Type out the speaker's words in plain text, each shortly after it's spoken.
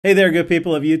Hey there, good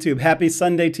people of YouTube. Happy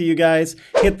Sunday to you guys.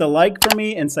 Hit the like for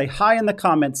me and say hi in the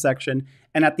comment section.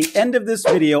 And at the end of this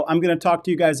video, I'm going to talk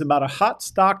to you guys about a hot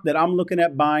stock that I'm looking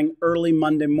at buying early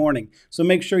Monday morning. So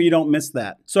make sure you don't miss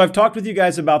that. So I've talked with you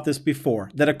guys about this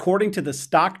before, that according to the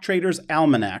Stock Traders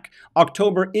Almanac,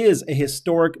 October is a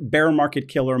historic bear market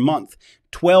killer month.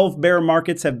 12 bear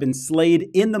markets have been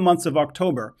slayed in the months of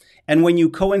October. And when you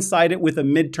coincide it with a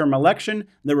midterm election,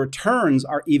 the returns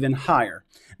are even higher.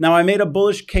 Now, I made a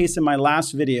bullish case in my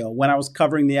last video when I was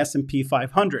covering the S&P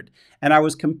 500, and I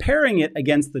was comparing it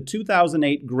against the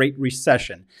 2008 Great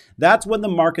Recession. That's when the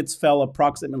markets fell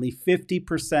approximately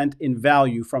 50% in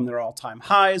value from their all-time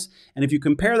highs. And if you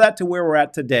compare that to where we're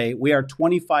at today, we are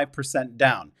 25%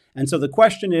 down. And so the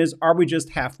question is, are we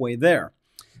just halfway there?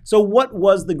 So what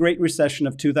was the Great Recession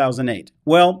of 2008?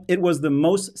 Well, it was the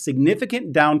most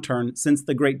significant downturn since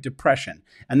the Great Depression,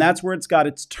 and that's where it's got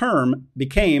its term,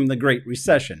 became the Great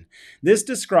Recession. This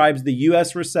describes the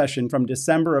U.S. recession from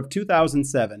December of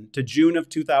 2007 to June of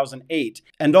 2008,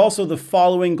 and also the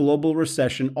following global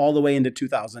recession all the way into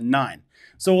 2009.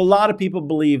 So a lot of people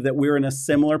believe that we're in a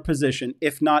similar position,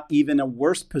 if not even a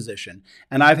worse position.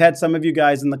 And I've had some of you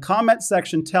guys in the comment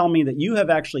section tell me that you have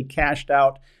actually cashed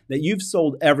out, that you've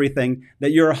sold everything,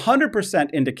 that you're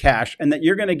 100% into cash, and that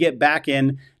you're going to get back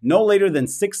in no later than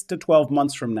 6 to 12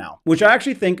 months from now, which I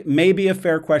actually think may be a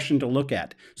fair question to look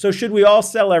at. So should we all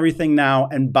sell everything now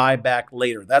and buy back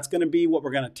later? That's going to be what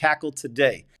we're going to tackle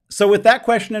today. So with that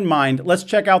question in mind, let's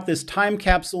check out this time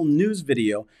capsule news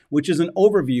video, which is an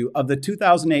overview of the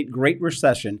 2008 Great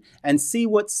Recession, and see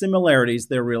what similarities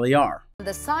there really are.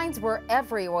 The signs were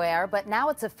everywhere, but now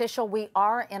it's official. We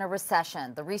are in a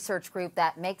recession. The research group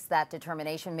that makes that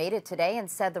determination made it today and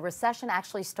said the recession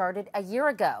actually started a year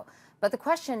ago. But the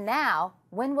question now,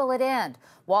 when will it end?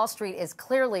 Wall Street is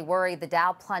clearly worried. The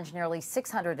Dow plunged nearly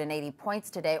 680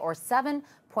 points today, or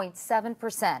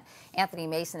 7.7%. Anthony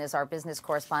Mason is our business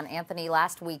correspondent. Anthony,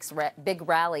 last week's big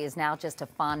rally is now just a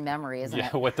fond memory, isn't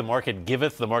it? What the market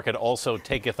giveth, the market also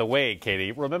taketh away,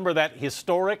 Katie. Remember that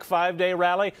historic five-day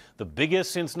rally, the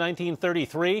biggest since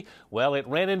 1933? Well, it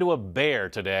ran into a bear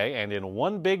today, and in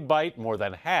one big bite, more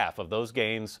than half of those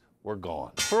gains were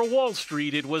gone. For Wall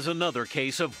Street, it was another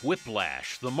case of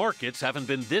whiplash. The markets haven't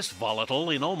been this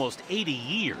volatile in almost 80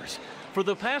 years. For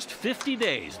the past 50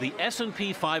 days, the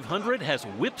S&P 500 has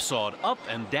whipsawed up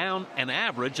and down an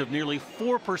average of nearly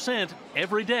 4%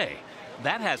 every day.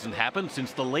 That hasn't happened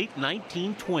since the late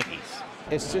 1920s.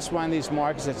 It's just one of these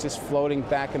markets that's just floating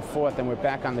back and forth, and we're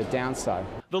back on the downside.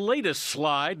 The latest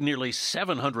slide, nearly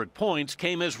 700 points,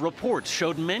 came as reports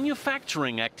showed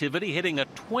manufacturing activity hitting a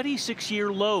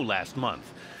 26-year low last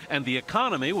month, and the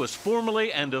economy was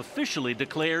formally and officially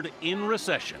declared in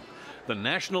recession. The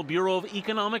National Bureau of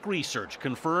Economic Research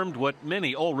confirmed what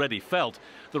many already felt.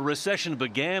 The recession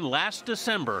began last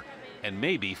December and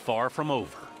may be far from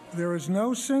over. There is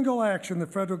no single action the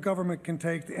federal government can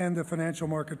take to end the financial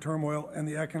market turmoil and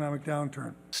the economic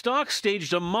downturn. Stocks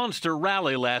staged a monster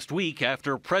rally last week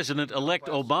after President-elect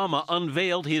Obama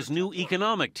unveiled his new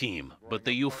economic team, but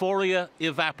the euphoria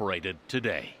evaporated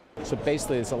today. So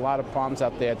basically, there's a lot of problems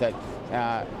out there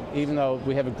that even though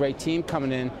we have a great team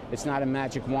coming in, it's not a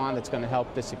magic wand that's going to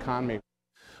help this economy.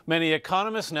 Many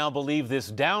economists now believe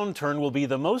this downturn will be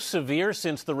the most severe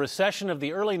since the recession of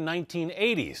the early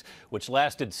 1980s, which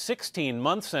lasted 16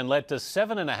 months and led to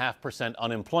 7.5%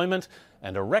 unemployment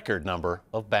and a record number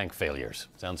of bank failures.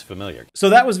 Sounds familiar. So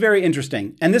that was very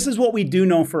interesting. And this is what we do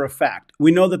know for a fact.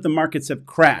 We know that the markets have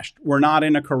crashed. We're not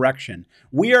in a correction.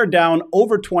 We are down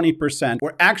over 20%.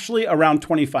 We're actually around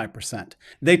 25%.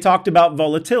 They talked about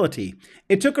volatility.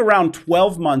 It took around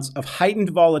 12 months of heightened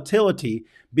volatility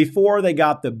before they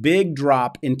got the big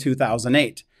drop in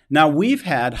 2008. Now, we've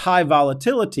had high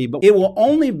volatility, but it will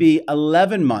only be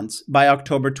 11 months by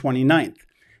October 29th.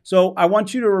 So I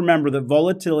want you to remember that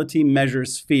volatility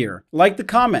measures fear. Like the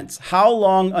comments, how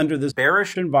long under this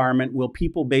bearish environment will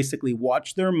people basically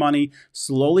watch their money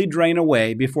slowly drain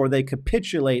away before they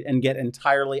capitulate and get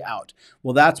entirely out?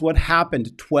 Well, that's what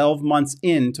happened 12 months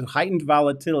into heightened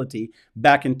volatility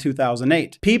back in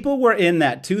 2008. People were in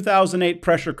that 2008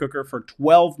 pressure cooker for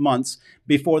 12 months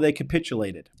before they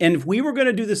capitulated. And if we were going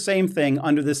to do the same thing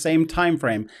under the same time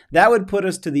frame, that would put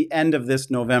us to the end of this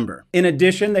November. In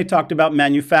addition, they talked about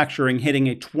manufacturing hitting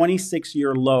a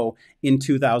 26-year low in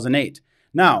 2008.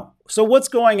 Now, so what's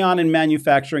going on in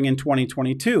manufacturing in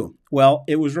 2022? Well,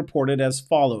 it was reported as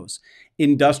follows.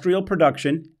 Industrial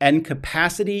production and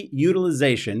capacity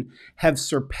utilization have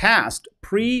surpassed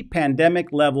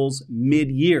pre-pandemic levels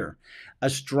mid-year. A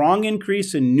strong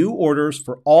increase in new orders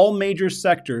for all major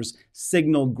sectors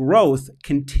signal growth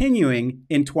continuing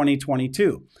in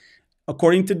 2022.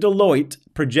 According to Deloitte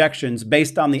projections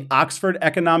based on the Oxford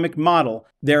Economic Model,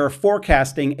 they're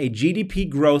forecasting a GDP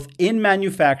growth in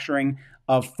manufacturing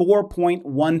of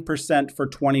 4.1% for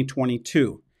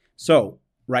 2022. So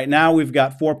right now we've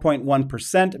got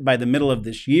 4.1% by the middle of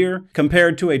this year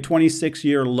compared to a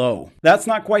 26-year low. That's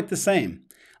not quite the same.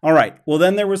 All right, well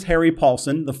then there was Harry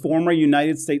Paulson, the former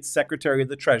United States Secretary of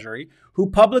the Treasury,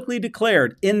 who publicly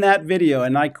declared in that video,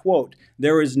 and I quote,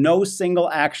 "There is no single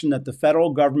action that the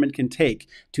federal government can take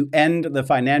to end the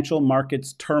financial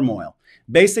markets turmoil."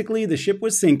 Basically, the ship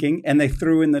was sinking and they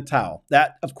threw in the towel.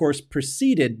 That, of course,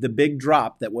 preceded the big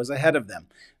drop that was ahead of them.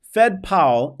 Fed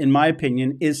Powell, in my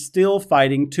opinion, is still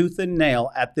fighting tooth and nail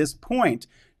at this point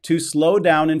to slow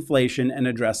down inflation and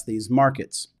address these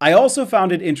markets. I also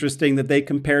found it interesting that they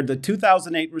compared the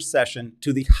 2008 recession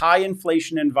to the high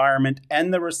inflation environment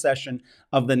and the recession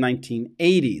of the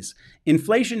 1980s.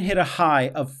 Inflation hit a high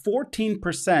of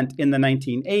 14% in the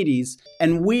 1980s,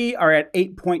 and we are at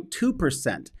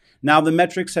 8.2%. Now the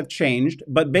metrics have changed,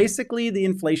 but basically the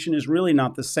inflation is really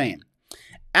not the same.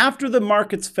 After the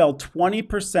markets fell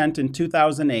 20% in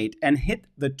 2008 and hit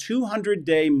the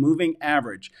 200-day moving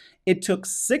average, it took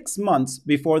 6 months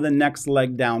before the next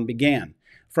leg down began.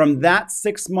 From that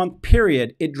 6-month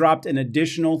period, it dropped an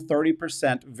additional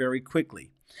 30% very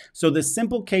quickly. So the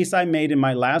simple case I made in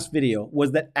my last video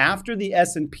was that after the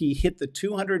S&P hit the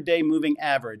 200-day moving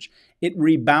average, it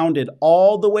rebounded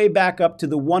all the way back up to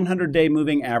the 100-day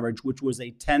moving average, which was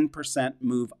a 10%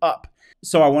 move up.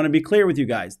 So I want to be clear with you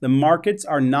guys. The markets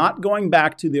are not going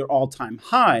back to their all-time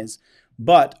highs,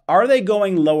 but are they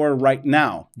going lower right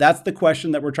now? That's the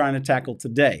question that we're trying to tackle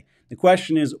today. The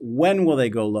question is, when will they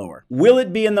go lower? Will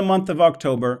it be in the month of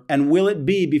October, and will it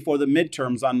be before the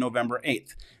midterms on November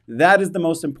 8th? That is the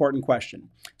most important question.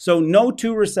 So no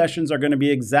two recessions are going to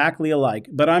be exactly alike,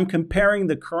 but I'm comparing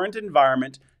the current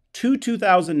environment to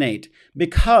 2008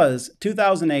 because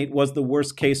 2008 was the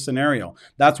worst case scenario.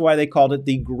 That's why they called it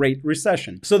the Great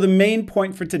Recession. So the main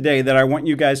point for today that I want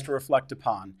you guys to reflect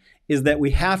upon is that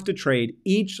we have to trade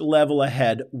each level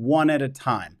ahead one at a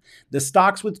time. The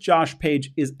Stocks with Josh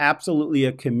page is absolutely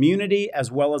a community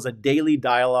as well as a daily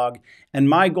dialogue, and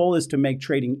my goal is to make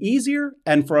trading easier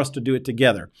and for us to do it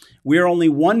together. We are only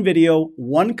one video,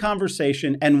 one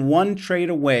conversation, and one trade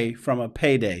away from a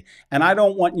payday, and I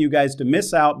don't want you guys to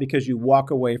miss out because you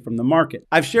walk away from the market.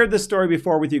 I've shared this story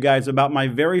before with you guys about my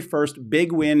very first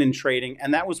big win in trading,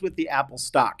 and that was with the Apple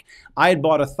stock. I had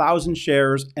bought 1,000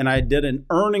 shares and I did an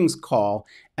earnings call,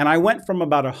 and I went from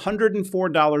about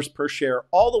 $104 per share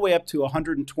all the way up to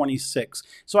 $126.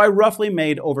 So I roughly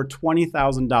made over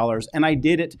 $20,000, and I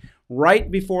did it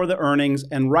right before the earnings,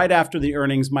 and right after the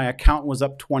earnings, my account was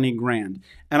up 20 grand.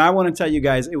 And I want to tell you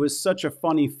guys, it was such a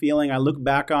funny feeling. I look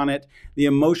back on it, the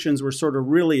emotions were sort of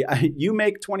really, you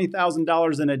make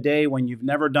 $20,000 in a day when you've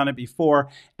never done it before,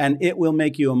 and it will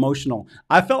make you emotional.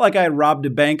 I felt like I had robbed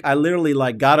a bank. I literally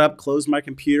got up, closed my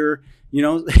computer,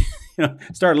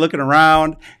 started looking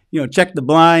around, checked the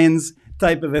blinds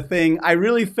type of a thing. I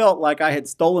really felt like I had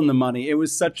stolen the money. It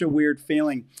was such a weird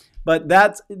feeling. But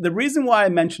that's the reason why I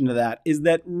mentioned that is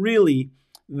that really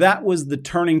that was the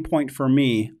turning point for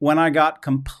me when I got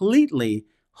completely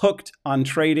hooked on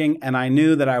trading, and I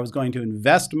knew that I was going to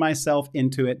invest myself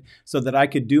into it so that I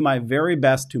could do my very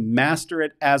best to master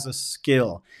it as a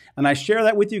skill. And I share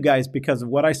that with you guys because of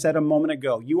what I said a moment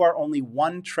ago. You are only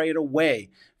one trade away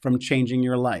from changing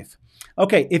your life.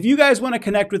 Okay, if you guys want to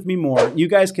connect with me more, you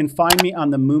guys can find me on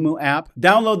the MooMoo app.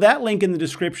 Download that link in the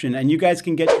description and you guys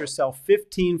can get yourself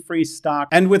 15 free stock.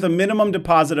 And with a minimum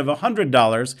deposit of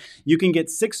 $100, you can get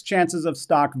 6 chances of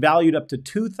stock valued up to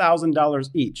 $2,000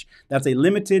 each. That's a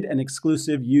limited and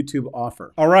exclusive YouTube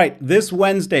offer. All right, this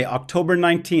Wednesday, October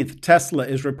 19th, Tesla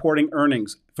is reporting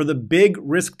earnings. For the big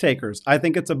risk takers, I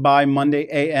think it's a buy Monday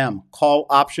AM. Call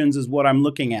options is what I'm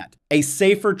looking at. A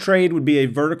safer trade would be a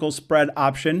vertical spread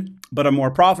option, but a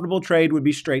more profitable trade would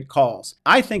be straight calls.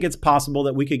 I think it's possible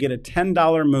that we could get a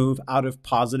 $10 move out of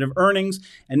positive earnings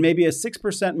and maybe a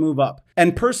 6% move up.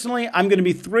 And personally, I'm going to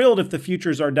be thrilled if the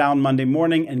futures are down Monday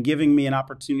morning and giving me an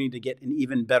opportunity to get an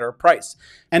even better price.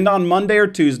 And on Monday or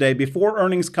Tuesday, before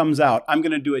earnings comes out, I'm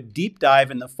going to do a deep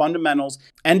dive in the fundamentals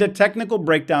and a technical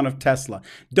breakdown of Tesla.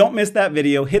 Don't miss that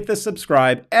video. Hit the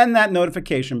subscribe and that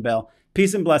notification bell.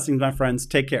 Peace and blessings, my friends.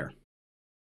 Take care.